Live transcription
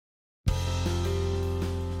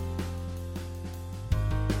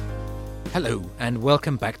Hello, and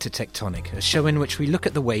welcome back to Tectonic, a show in which we look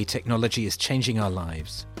at the way technology is changing our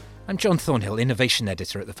lives. I'm John Thornhill, Innovation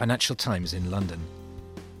Editor at the Financial Times in London.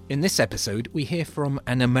 In this episode, we hear from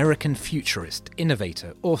an American futurist,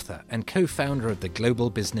 innovator, author, and co-founder of the Global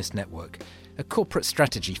Business Network, a corporate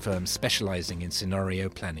strategy firm specializing in scenario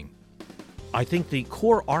planning. I think the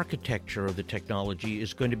core architecture of the technology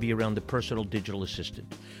is going to be around the personal digital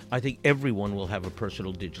assistant. I think everyone will have a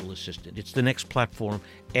personal digital assistant. It's the next platform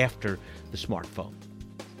after the smartphone.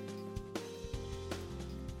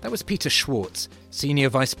 That was Peter Schwartz, Senior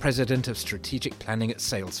Vice President of Strategic Planning at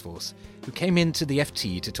Salesforce, who came into the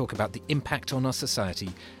FT to talk about the impact on our society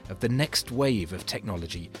of the next wave of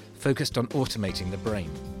technology focused on automating the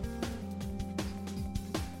brain.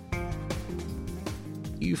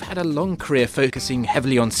 You've had a long career focusing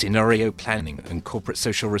heavily on scenario planning and corporate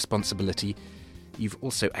social responsibility. You've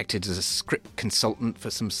also acted as a script consultant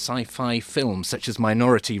for some sci-fi films, such as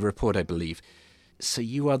Minority Report, I believe. So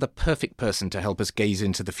you are the perfect person to help us gaze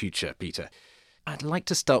into the future, Peter. I'd like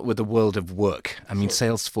to start with the world of work.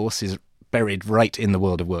 Salesforce is buried right in the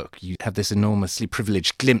world of work. You have this enormously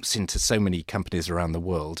privileged glimpse into so many companies around the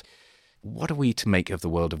world. What are we to make of the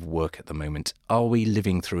world of work at the moment? Are we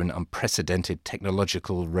living through an unprecedented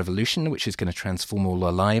technological revolution which is going to transform all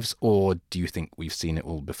our lives, or do you think we've seen it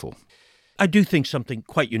all before? I do think something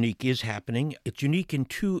quite unique is happening. It's unique in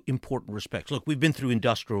two important respects. Look, we've been through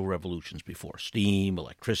industrial revolutions before, steam,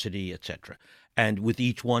 electricity, etc. And with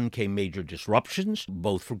each one came major disruptions,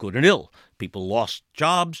 both for good and ill. People lost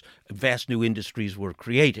jobs, vast new industries were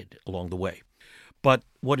created along the way. But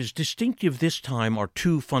what is distinctive this time are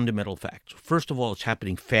two fundamental facts. First of all, it's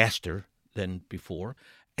happening faster than before.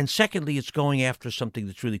 And secondly, it's going after something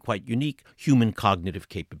that's really quite unique, human cognitive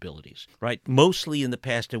capabilities, right? Mostly in the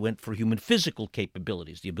past, it went for human physical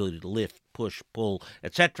capabilities, the ability to lift, push, pull,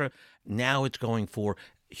 etc. Now it's going for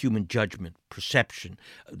human judgment, perception,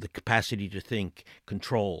 the capacity to think,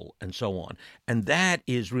 control, and so on. And that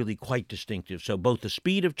is really quite distinctive. So both the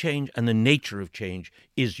speed of change and the nature of change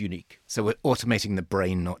is unique. So we're automating the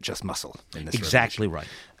brain, not just muscle, in this Exactly revolution.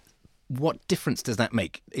 Right. What difference does that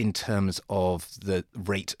make in terms of the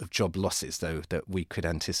rate of job losses, though, that we could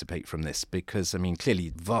anticipate from this? Because,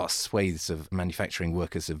 clearly vast swathes of manufacturing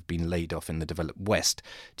workers have been laid off in the developed West.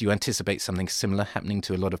 Do you anticipate something similar happening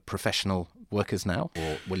to a lot of professional workers now,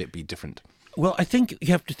 or will it be different? Well, I think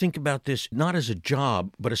you have to think about this not as a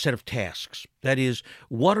job, but a set of tasks. That is,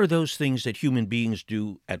 what are those things that human beings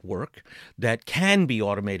do at work that can be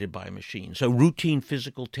automated by a machine? So routine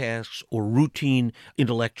physical tasks or routine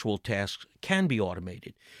intellectual tasks can be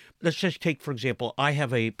automated. Let's just take, for example, I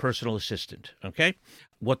have a personal assistant, okay?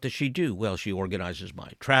 What does she do? Well, she organizes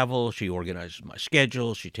my travel, she organizes my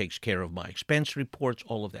schedule, she takes care of my expense reports,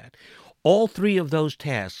 all of that. All three of those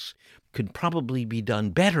tasks could probably be done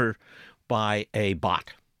better by a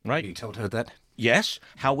bot, right? You told her that? Yes.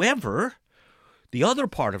 However, the other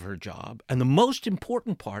part of her job, and the most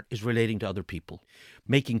important part, is relating to other people,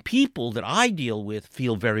 making people that I deal with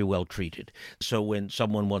feel very well treated. So when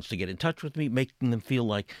someone wants to get in touch with me, making them feel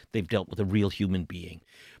like they've dealt with a real human being.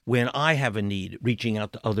 When I have a need, reaching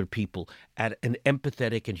out to other people at an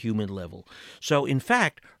empathetic and human level. So, in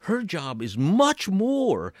fact, her job is much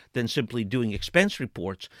more than simply doing expense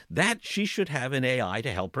reports. That she should have an AI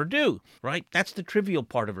to help her do, right? That's the trivial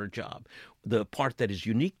part of her job. The part that is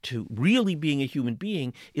unique to really being a human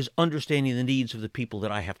being is understanding the needs of the people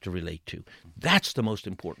that I have to relate to. That's the most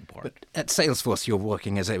important part. But at Salesforce, you're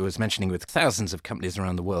working, as I was mentioning, with thousands of companies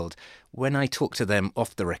around the world. When I talk to them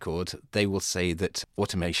off the record, they will say that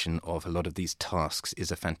automation of a lot of these tasks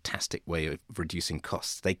is a fantastic way of reducing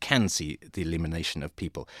costs. They can see the elimination of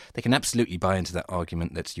people. They can absolutely buy into that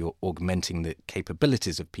argument that you're augmenting the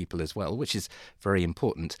capabilities of people as well, which is very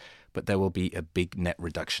important. But there will be a big net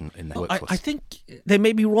reduction in the workforce. I think they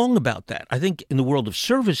may be wrong about that. I think in the world of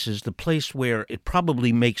services, the place where it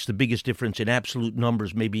probably makes the biggest difference in absolute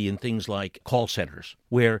numbers may be in things like call centers,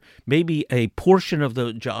 where maybe a portion of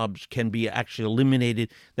the jobs can be actually eliminated.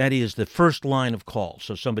 That is the first line of call.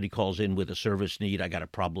 So somebody calls in with a service need. I got a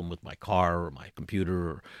problem with my car or my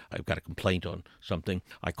computer, or I've got a complaint on something.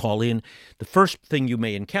 I call in. The first thing you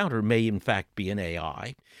may encounter may in fact be an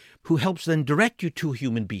AI who helps then direct you to a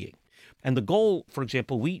human being. And the goal, for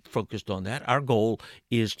example, we focused on that. Our goal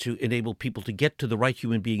is to enable people to get to the right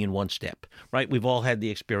human being in one step, right? We've all had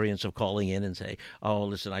the experience of calling in and say, oh,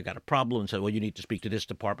 listen, I got a problem. And say, well, you need to speak to this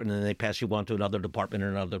department. And then they pass you on to another department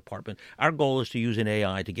and another department. Our goal is to use an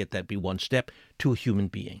AI to get that be one step to a human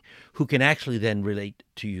being who can actually then relate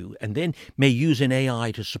to you and then may use an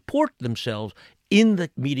AI to support themselves in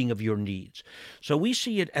the meeting of your needs. So we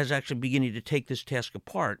see it as actually beginning to take this task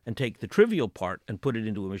apart and take the trivial part and put it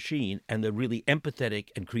into a machine, and the really empathetic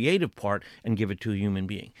and creative part and give it to a human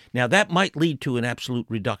being. Now, that might lead to an absolute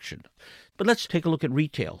reduction. But let's take a look at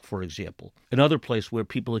retail, for example, another place where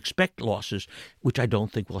people expect losses, which I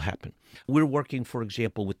don't think will happen. We're working, for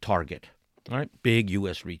example, with Target, all right, big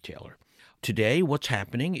U.S. retailer. Today, what's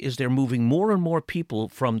happening is they're moving more and more people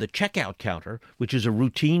from the checkout counter, which is a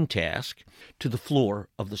routine task, to the floor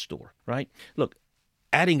of the store, right? Look,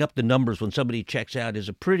 adding up the numbers when somebody checks out is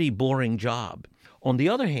a pretty boring job. On the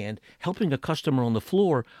other hand, helping a customer on the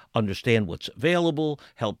floor understand what's available,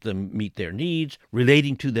 help them meet their needs,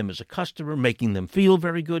 relating to them as a customer, making them feel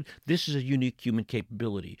very good, this is a unique human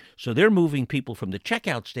capability. So they're moving people from the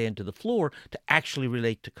checkout stand to the floor to actually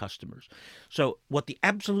relate to customers. So what the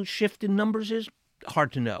absolute shift in numbers is,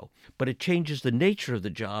 hard to know, but it changes the nature of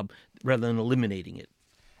the job rather than eliminating it.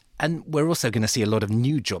 And we're also going to see a lot of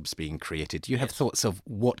new jobs being created. Do you have thoughts of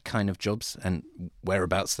what kind of jobs and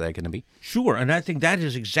whereabouts they're going to be? Sure, and I think that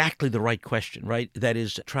is exactly the right question, right? That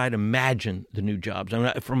is, try to imagine the new jobs. I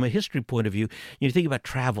mean, from a history point of view, you think about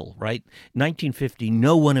travel, right? 1950,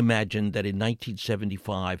 no one imagined that in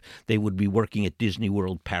 1975 they would be working at Disney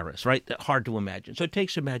World Paris, right? Hard to imagine. So it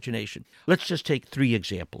takes imagination. Let's just take 3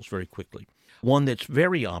 examples very quickly. One that's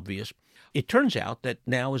very obvious. It turns out that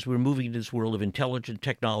now, as we're moving into this world of intelligent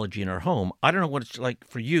technology in our home, I don't know what it's like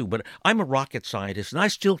for you, but I'm a rocket scientist, and I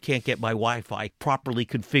still can't get my Wi-Fi properly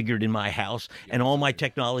configured in my house and all my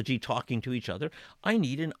technology talking to each other. I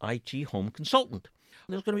need an IT home consultant.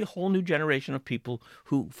 There's going to be a whole new generation of people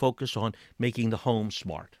who focus on making the home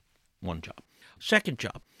smart. One job. Second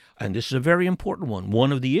job, and this is a very important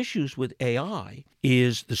one of the issues with AI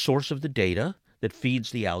is the source of the data that feeds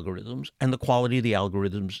the algorithms and the quality of the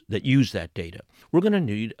algorithms that use that data. We're going to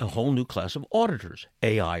need a whole new class of auditors,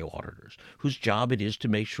 AI auditors, whose job it is to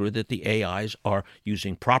make sure that the AIs are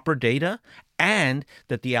using proper data and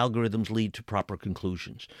that the algorithms lead to proper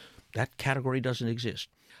conclusions. That category doesn't exist.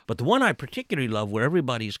 But the one I particularly love, where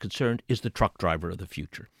everybody is concerned, is the truck driver of the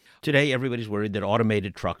future. Today, everybody's worried that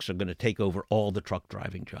automated trucks are going to take over all the truck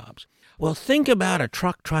driving jobs. Well, think about a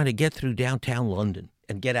truck trying to get through downtown London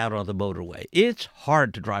and get out on the motorway. It's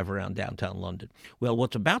hard to drive around downtown London. Well,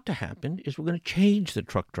 what's about to happen is we're going to change the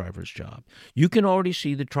truck driver's job. You can already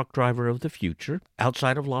see the truck driver of the future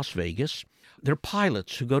outside of Las Vegas. They're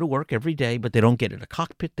pilots who go to work every day, but they don't get in a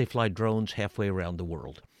cockpit. They fly drones halfway around the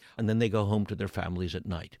world, and then they go home to their families at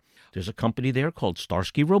night. There's a company there called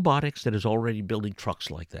Starsky Robotics that is already building trucks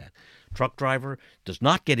like that. Truck driver does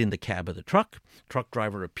not get in the cab of the truck. Truck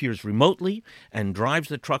driver appears remotely and drives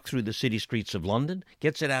the truck through the city streets of London,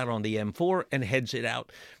 gets it out on the M4 and heads it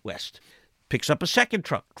out west. Picks up a second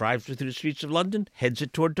truck, drives it through the streets of London, heads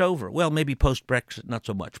it toward Dover. Well, maybe post-Brexit, not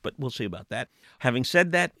so much, but we'll see about that. Having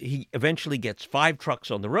said that, he eventually gets 5 trucks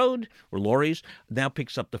on the road, or lorries, now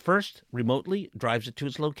picks up the first remotely, drives it to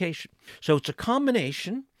its location. So it's a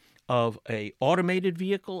combination of a automated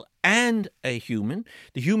vehicle and a human,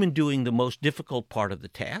 the human doing the most difficult part of the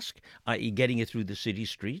task, i.e. getting it through the city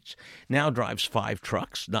streets, now drives 5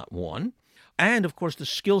 trucks, not 1. And, of course, the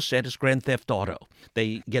skill set is Grand Theft Auto.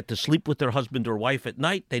 They get to sleep with their husband or wife at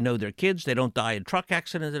night. They know their kids. They don't die in truck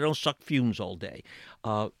accidents. They don't suck fumes all day.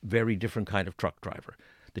 Very different kind of truck driver.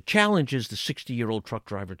 The challenge is the 60-year-old truck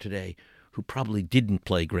driver today who probably didn't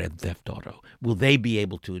play Grand Theft Auto. Will they be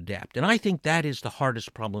able to adapt? And I think that is the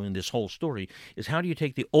hardest problem in this whole story, is how do you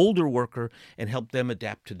take the older worker and help them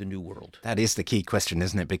adapt to the new world? That is the key question,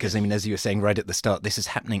 isn't it? Because, I mean, as you were saying right at the start, this is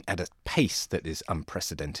happening at a pace that is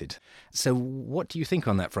unprecedented. So what do you think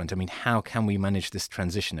on that front? I mean, how can we manage this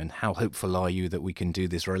transition, and how hopeful are you that we can do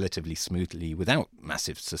this relatively smoothly without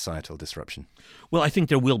massive societal disruption? Well, I think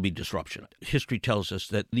there will be disruption. History tells us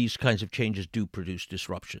that these kinds of changes do produce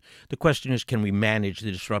disruption. The question is, can we manage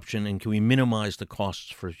the disruption and can we minimize the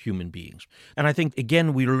costs for human beings? And I think,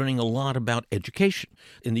 again, we're learning a lot about education.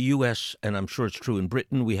 In the U.S., and I'm sure it's true in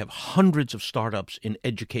Britain, we have hundreds of startups in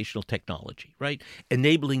educational technology, right?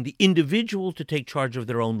 Enabling the individual to take charge of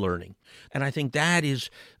their own learning. And I think that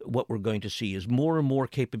is what we're going to see, is more and more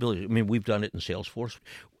capability. I mean, we've done it in Salesforce.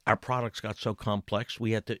 Our products got so complex,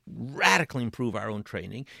 we had to radically improve our own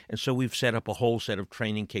training. And so we've set up a whole set of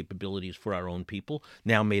training capabilities for our own people,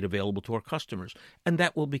 now made available to our customers. And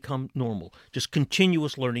that will become normal. Just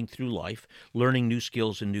continuous learning through life, learning new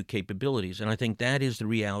skills and new capabilities. And I think that is the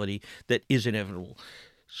reality that is inevitable.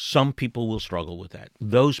 Some people will struggle with that.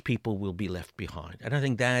 Those people will be left behind. And I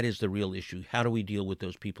think that is the real issue. How do we deal with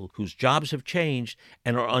those people whose jobs have changed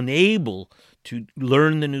and are unable to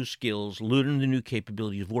learn the new skills, learn the new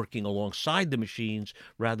capabilities of working alongside the machines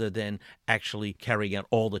rather than actually carrying out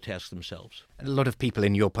all the tasks themselves? A lot of people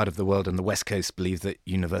in your part of the world on the West Coast believe that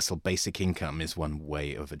universal basic income is one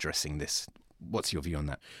way of addressing this. What's your view on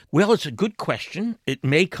that? Well, it's a good question. It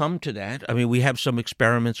may come to that. I mean, we have some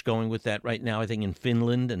experiments going with that right now, I think in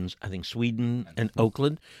Finland and I think Sweden and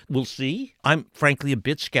Oakland. We'll see. I'm frankly a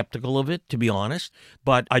bit skeptical of it, to be honest.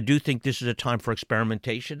 But I do think this is a time for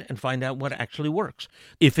experimentation and find out what actually works.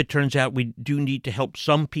 If it turns out we do need to help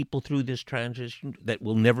some people through this transition that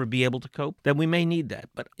will never be able to cope, then we may need that.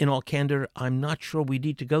 But in all candor, I'm not sure we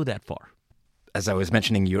need to go that far. As I was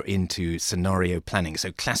mentioning, you're into scenario planning.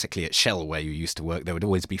 So classically at Shell, where you used to work, there would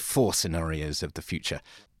always be 4 scenarios of the future.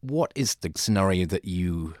 What is the scenario that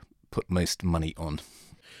you put most money on?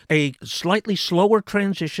 A slightly slower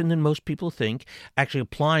transition than most people think. Actually,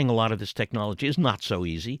 applying a lot of this technology is not so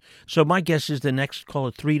easy. So my guess is the next, call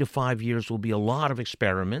it 3 to 5 years, will be a lot of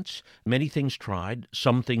experiments, many things tried.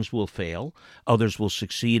 Some things will fail, others will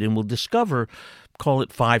succeed, and we'll discover, call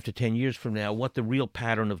it 5 to 10 years from now, what the real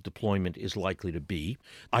pattern of deployment is likely to be.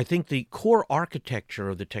 I think the core architecture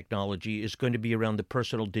of the technology is going to be around the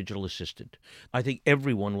personal digital assistant. I think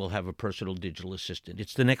everyone will have a personal digital assistant.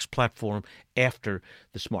 It's the next platform after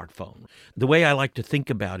the smartphone. The way I like to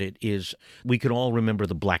think about it is we can all remember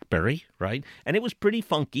the BlackBerry, right? And it was pretty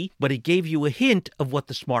funky, but it gave you a hint of what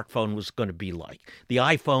the smartphone was going to be like. The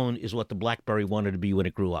iPhone is what the BlackBerry wanted to be when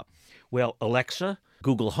it grew up. Well, Alexa,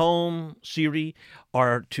 Google Home, Siri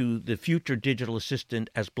are to the future digital assistant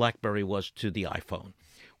as BlackBerry was to the iPhone.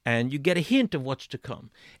 And you get a hint of what's to come.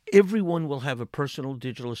 Everyone will have a personal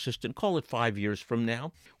digital assistant, call it 5 years from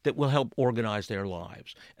now, that will help organize their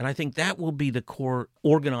lives. And I think that will be the core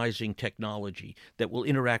organizing technology that will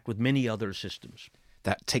interact with many other systems.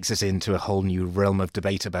 That takes us into a whole new realm of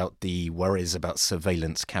debate about the worries about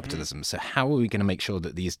surveillance capitalism. So how are we going to make sure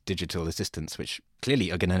that these digital assistants, which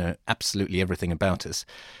clearly are going to know absolutely everything about us,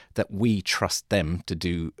 that we trust them to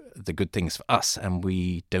do the good things for us and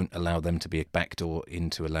we don't allow them to be a backdoor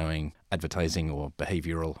into allowing advertising or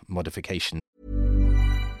behavioral modification?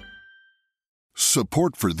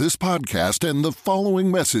 Support for this podcast and the following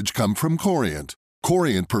message come from Corient.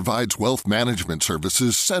 Corient provides wealth management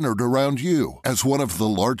services centered around you. As one of the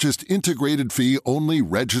largest integrated fee-only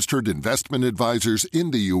registered investment advisors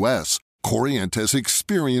in the U.S., Corient has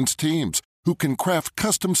experienced teams who can craft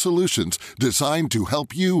custom solutions designed to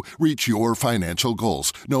help you reach your financial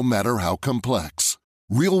goals, no matter how complex.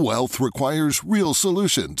 Real wealth requires real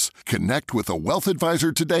solutions. Connect with a wealth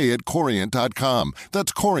advisor today at Corient.com.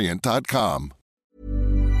 That's Corient.com.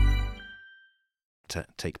 To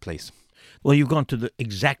take place. Well, you've gone to the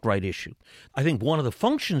exact right issue. I think one of the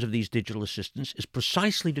functions of these digital assistants is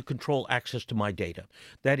precisely to control access to my data.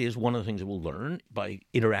 That is one of the things that will learn by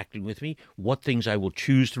interacting with me, what things I will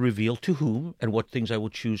choose to reveal to whom, and what things I will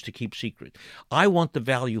choose to keep secret. I want the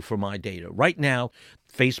value for my data. Right now,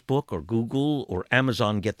 Facebook or Google or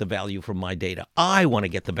Amazon get the value from my data. I want to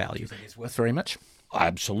get the value. Do you think it's worth very much?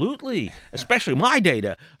 Absolutely, especially my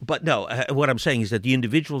data. But no, what I'm saying is that the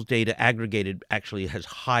individual's data aggregated actually has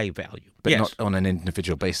high value. But yes. Not on an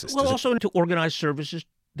individual basis. Well, also to organize services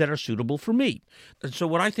that are suitable for me. And so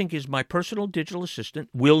what I think is my personal digital assistant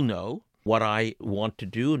will know what I want to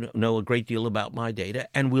do, know a great deal about my data,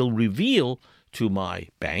 and will reveal to my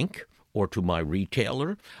bank or to my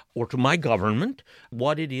retailer or to my government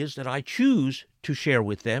what it is that I choose to share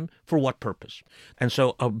with them for what purpose. And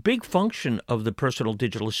so a big function of the personal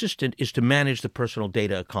digital assistant is to manage the personal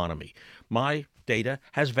data economy. My data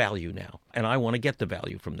has value now, and I want to get the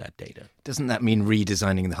value from that data. Doesn't that mean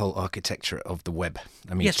redesigning the whole architecture of the web?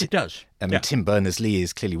 I mean, yes, it does. I mean, Tim Berners-Lee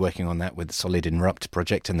is clearly working on that with the Solid Interrupt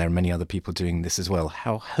project, and there are many other people doing this as well.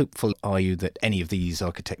 How hopeful are you that any of these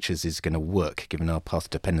architectures is going to work, given our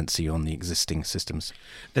path dependency on the existing systems?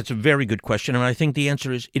 That's a very good question, and I think the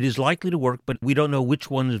answer is it is likely to work, but we don't know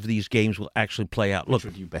which one of these games will actually play out. Look,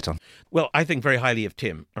 which would you bet on? Well, I think very highly of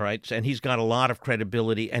Tim, all right? And he's got a lot of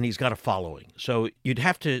credibility, and he's got a following. So you'd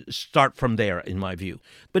have to start from there, in my view.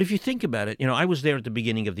 But if you think about it, I was there at the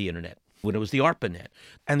beginning of the Internet, when it was the ARPANET.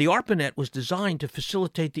 And the ARPANET was designed to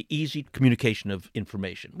facilitate the easy communication of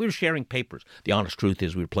information. We were sharing papers. The honest truth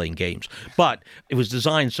is we were playing games. But it was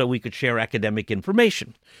designed so we could share academic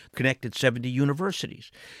information, connected 70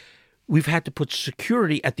 universities. we've had to put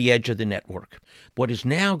security at the edge of the network. What is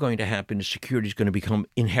now going to happen is security is going to become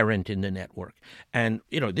inherent in the network. And,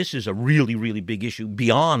 this is a really, really big issue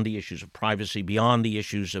beyond the issues of privacy, beyond the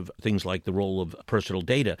issues of things like the role of personal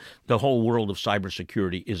data. The whole world of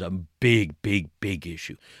cybersecurity is a big, big, big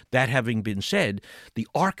issue. That having been said, the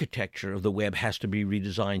architecture of the web has to be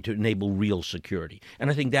redesigned to enable real security. And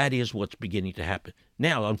I think that is what's beginning to happen.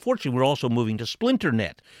 Now, unfortunately, we're also moving to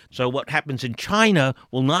SplinterNet. So what happens in China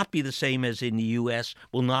will not be the same as in the U.S.,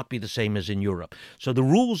 will not be the same as in Europe. So the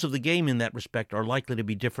rules of the game in that respect are likely to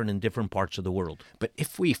be different in different parts of the world. But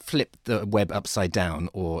if we flip the web upside down,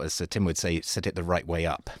 or as Sir Tim would say, set it the right way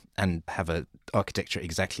up, and have an architecture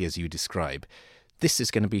exactly as you describe, this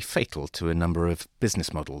is going to be fatal to a number of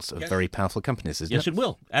business models of very powerful companies, isn't it? Yes, it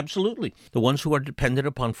will. Absolutely. The ones who are dependent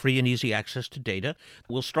upon free and easy access to data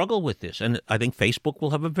will struggle with this. And I think Facebook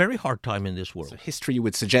will have a very hard time in this world. So history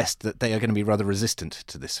would suggest that they are going to be rather resistant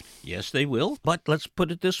to this. Yes, they will. But let's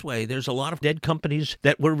put it this way. There's a lot of dead companies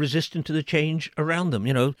that were resistant to the change around them.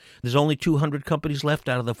 There's only 200 companies left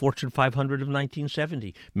out of the Fortune 500 of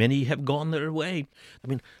 1970. Many have gone their way.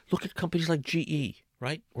 Look at companies like GE.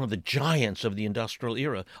 Right? One of the giants of the industrial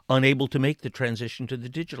era, unable to make the transition to the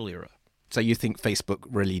digital era. So you think Facebook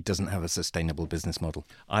really doesn't have a sustainable business model?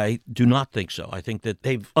 I do not think so. I think that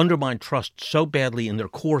they've undermined trust so badly in their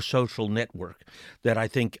core social network that I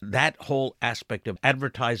think that whole aspect of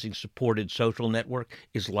advertising-supported social network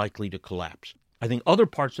is likely to collapse. I think other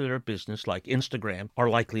parts of their business, like Instagram, are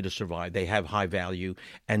likely to survive. They have high value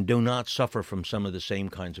and do not suffer from some of the same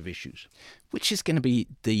kinds of issues. Which is going to be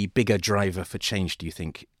the bigger driver for change, do you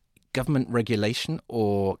think? Government regulation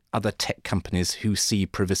or other tech companies who see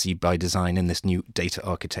privacy by design in this new data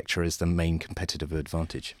architecture as the main competitive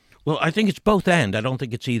advantage? Well, I think it's both and. I don't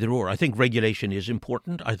think it's either or. I think regulation is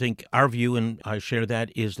important. I think our view, and I share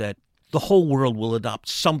that, is that the whole world will adopt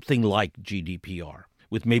something like GDPR.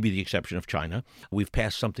 With maybe the exception of China. We've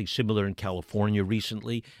passed something similar in California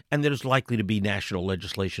recently, and there's likely to be national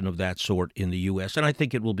legislation of that sort in the U.S., and I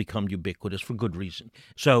think it will become ubiquitous for good reason.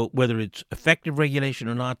 So whether it's effective regulation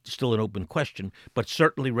or not, still an open question, but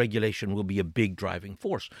certainly regulation will be a big driving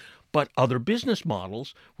force. But other business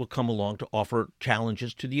models will come along to offer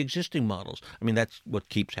challenges to the existing models. That's what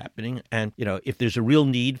keeps happening. And, if there's a real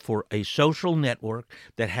need for a social network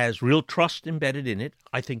that has real trust embedded in it,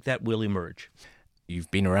 I think that will emerge.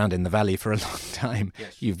 You've been around in the Valley for a long time.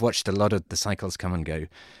 Yes. You've watched a lot of the cycles come and go.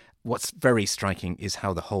 What's very striking is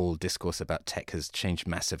how the whole discourse about tech has changed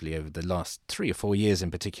massively over the last 3 or 4 years in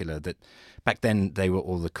particular. That back then they were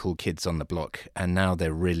all the cool kids on the block, and now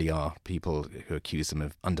there really are people who accuse them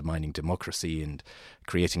of undermining democracy and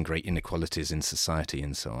creating great inequalities in society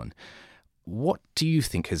and so on. What do you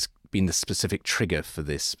think has been the specific trigger for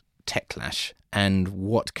this tech clash, and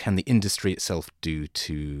what can the industry itself do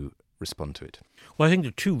to respond to it? Well, I think there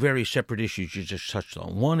are two very separate issues you just touched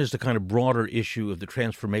on. One is the kind of broader issue of the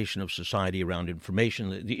transformation of society around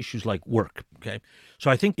information, the issues like work. Okay,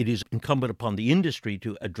 so I think it is incumbent upon the industry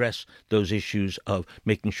to address those issues of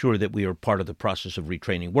making sure that we are part of the process of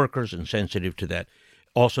retraining workers and sensitive to that.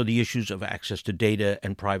 Also, the issues of access to data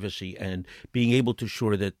and privacy and being able to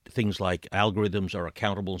ensure that things like algorithms are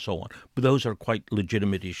accountable and so on. But those are quite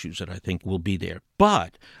legitimate issues that I think will be there.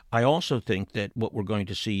 But I also think that what we're going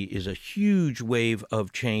to see is a huge wave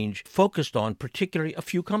of change focused on particularly a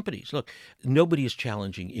few companies. Look, nobody is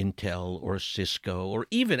challenging Intel or Cisco or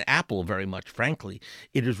even Apple very much, frankly.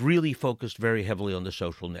 It is really focused very heavily on the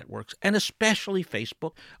social networks, and especially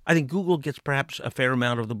Facebook. I think Google gets perhaps a fair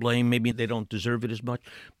amount of the blame. Maybe they don't deserve it as much,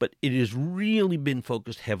 but it has really been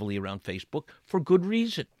focused heavily around Facebook for good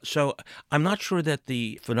reason. So I'm not sure that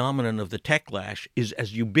the phenomenon of the tech clash is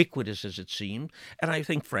as ubiquitous as it seemed. And I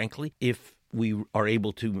think, frankly, if we are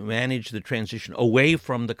able to manage the transition away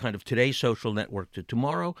from the kind of today's social network to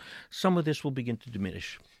tomorrow, some of this will begin to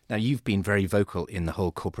diminish. Now, you've been very vocal in the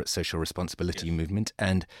whole corporate social responsibility movement,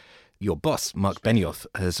 and your boss, Mark Benioff,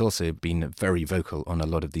 has also been very vocal on a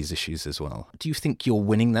lot of these issues as well. Do you think you're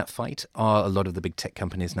winning that fight? Are a lot of the big tech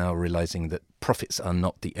companies now realizing that profits are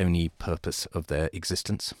not the only purpose of their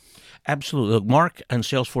existence? Absolutely. Look, Mark and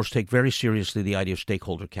Salesforce take very seriously the idea of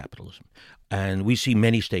stakeholder capitalism. And we see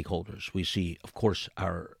many stakeholders. We see, of course,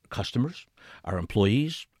 our customers, our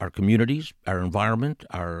employees, our communities, our environment,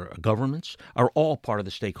 our governments are all part of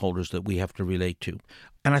the stakeholders that we have to relate to.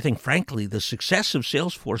 And I think, frankly, the success of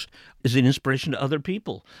Salesforce is an inspiration to other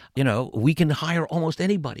people. We can hire almost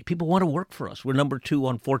anybody. People want to work for us. We're number 2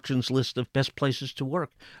 on Fortune's list of best places to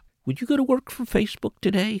work. Would you go to work for Facebook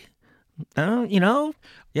today?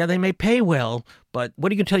 Yeah, they may pay well, but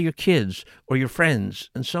what are you going to tell your kids or your friends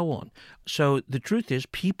and so on? So the truth is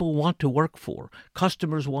people want to work for,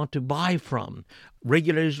 customers want to buy from,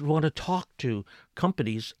 regulators want to talk to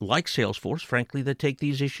companies like Salesforce, frankly, that take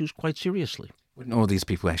these issues quite seriously. Wouldn't all these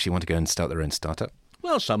people actually want to go and start their own startup?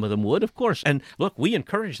 Well, some of them would, of course. And look, we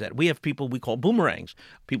encourage that. We have people we call boomerangs.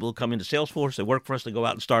 People who come into Salesforce, they work for us, they go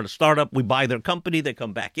out and start a startup. We buy their company, they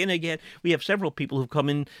come back in again. We have several people who've come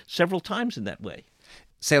in several times in that way.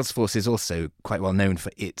 Salesforce is also quite well known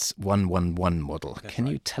for its 1-1-1 model. Can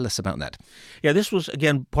you tell us about that? Yeah, this was,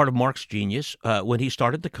 again, part of Mark's genius. When he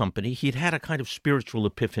started the company, he'd had a kind of spiritual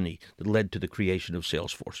epiphany that led to the creation of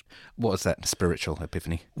Salesforce. What was that spiritual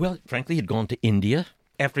epiphany? Well, frankly, he'd gone to India.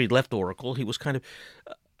 After he'd left Oracle, he was kind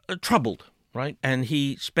of troubled, right? And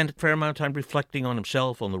he spent a fair amount of time reflecting on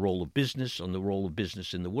himself, on the role of business, on the role of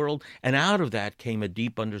business in the world. And out of that came a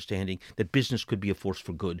deep understanding that business could be a force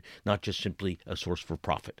for good, not just simply a source for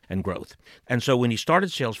profit and growth. And so when he started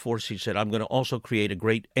Salesforce, he said, I'm going to also create a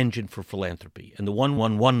great engine for philanthropy. And the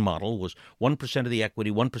 1-1-1 model was 1% of the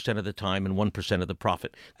equity, 1% of the time, and 1% of the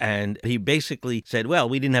profit. And he basically said, well,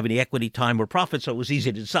 we didn't have any equity, time, or profit, so it was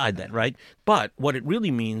easy to decide that, right? But what it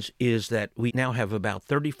really means is that we now have about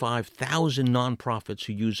 35,000 nonprofits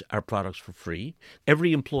who use our products for free.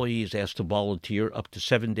 Every employee is asked to volunteer up to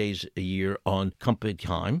 7 days a year on company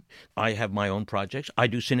time. I have my own projects. I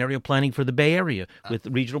do scenario planning for the Bay Area with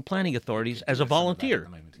regional planning authorities as a volunteer,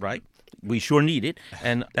 right? We sure need it,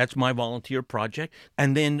 and that's my volunteer project.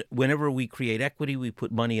 And then whenever we create equity, we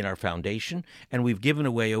put money in our foundation, and we've given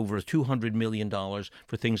away over $200 million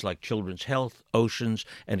for things like children's health, oceans,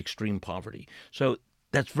 and extreme poverty. So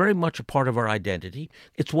that's very much a part of our identity.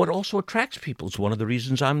 It's what also attracts people. It's one of the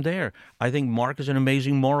reasons I'm there. I think Mark is an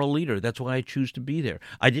amazing moral leader. That's why I choose to be there.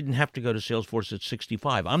 I didn't have to go to Salesforce at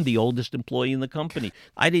 65. I'm the oldest employee in the company.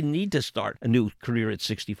 I didn't need to start a new career at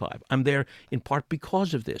 65. I'm there in part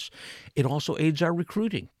because of this. It also aids our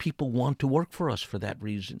recruiting. People want to work for us for that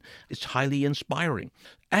reason. It's highly inspiring.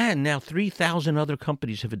 And now 3,000 other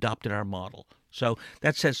companies have adopted our model. So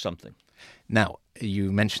that says something. Now,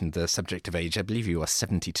 you mentioned the subject of age. I believe you are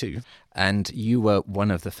 72, and you were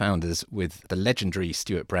one of the founders with the legendary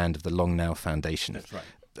Stuart Brand of the Long Now Foundation. That's right.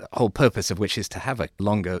 The whole purpose of which is to have a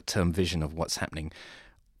longer-term vision of what's happening.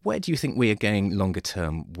 Where do you think we are going longer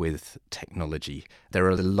term with technology? There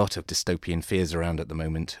are a lot of dystopian fears around at the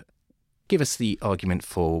moment. Give us the argument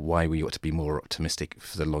for why we ought to be more optimistic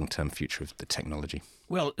for the long-term future of the technology.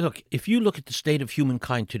 Well, look, if you look at the state of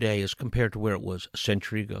humankind today as compared to where it was a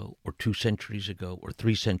century ago or 2 centuries ago or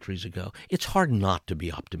 3 centuries ago, it's hard not to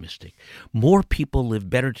be optimistic. More people live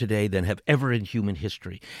better today than have ever in human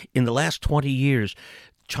history. In the last 20 years,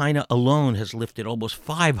 China alone has lifted almost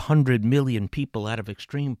 500 million people out of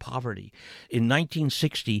extreme poverty. In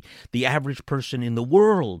 1960, the average person in the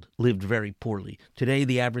world lived very poorly. Today,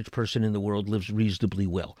 the average person in the world lives reasonably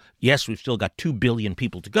well. Yes, we've still got 2 billion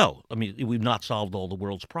people to go. I mean, we've not solved all the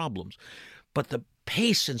world's problems. But the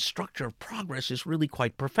pace and structure of progress is really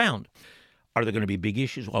quite profound. Are there going to be big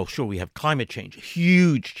issues? Well, sure, we have climate change, a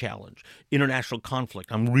huge challenge. International conflict.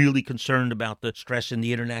 I'm really concerned about the stress in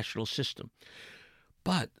the international system.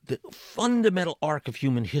 But the fundamental arc of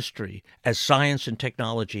human history, as science and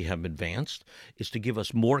technology have advanced, is to give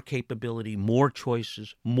us more capability, more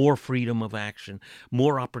choices, more freedom of action,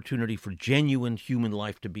 more opportunity for genuine human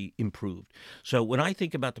life to be improved. So when I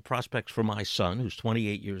think about the prospects for my son, who's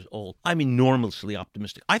 28 years old, I'm enormously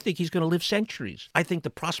optimistic. I think he's going to live centuries. I think the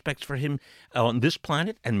prospects for him on this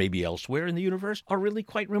planet and maybe elsewhere in the universe are really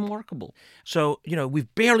quite remarkable. So,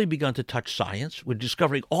 we've barely begun to touch science. We're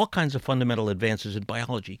discovering all kinds of fundamental advances in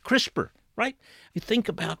biology. CRISPR, right? You think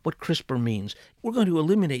about what CRISPR means. We're going to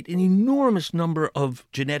eliminate an enormous number of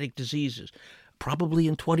genetic diseases. Probably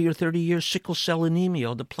in 20 or 30 years, sickle cell anemia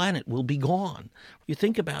on the planet will be gone. You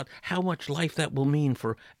think about how much life that will mean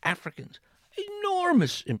for Africans.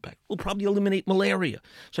 Enormous impact. We'll probably eliminate malaria.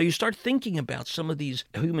 So you start thinking about some of these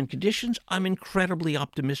human conditions. I'm incredibly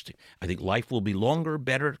optimistic. I think life will be longer,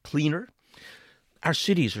 better, cleaner. Our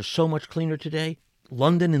cities are so much cleaner today.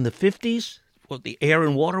 London in the 50s, what the air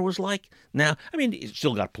and water was like. Now, it's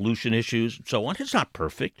still got pollution issues and so on. It's not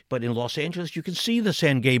perfect, but in Los Angeles, you can see the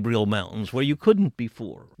San Gabriel Mountains where you couldn't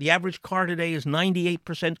before. The average car today is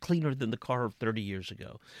 98% cleaner than the car of 30 years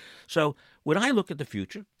ago. So when I look at the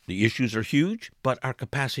future, the issues are huge, but our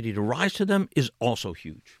capacity to rise to them is also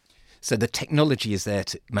huge. So the technology is there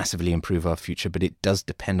to massively improve our future, but it does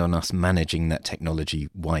depend on us managing that technology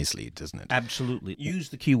wisely, doesn't it? Absolutely. Use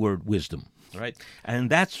the keyword wisdom, right? And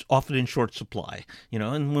that's often in short supply,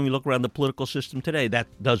 and when we look around the political system today, that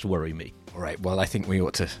does worry me. All right, well, I think we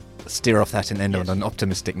ought to steer off that and end on an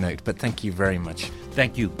optimistic note, but thank you very much.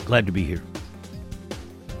 Thank you. Glad to be here.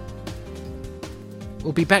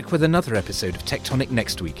 We'll be back with another episode of Tectonic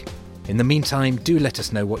next week. In the meantime, do let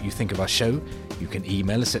us know what you think of our show. You can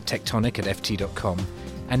email us at tectonic@ft.com.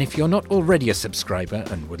 And if you're not already a subscriber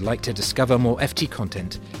and would like to discover more FT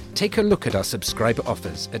content, take a look at our subscriber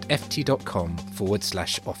offers at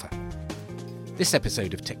ft.com/offer. This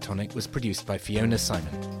episode of Tectonic was produced by Fiona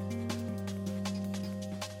Simon.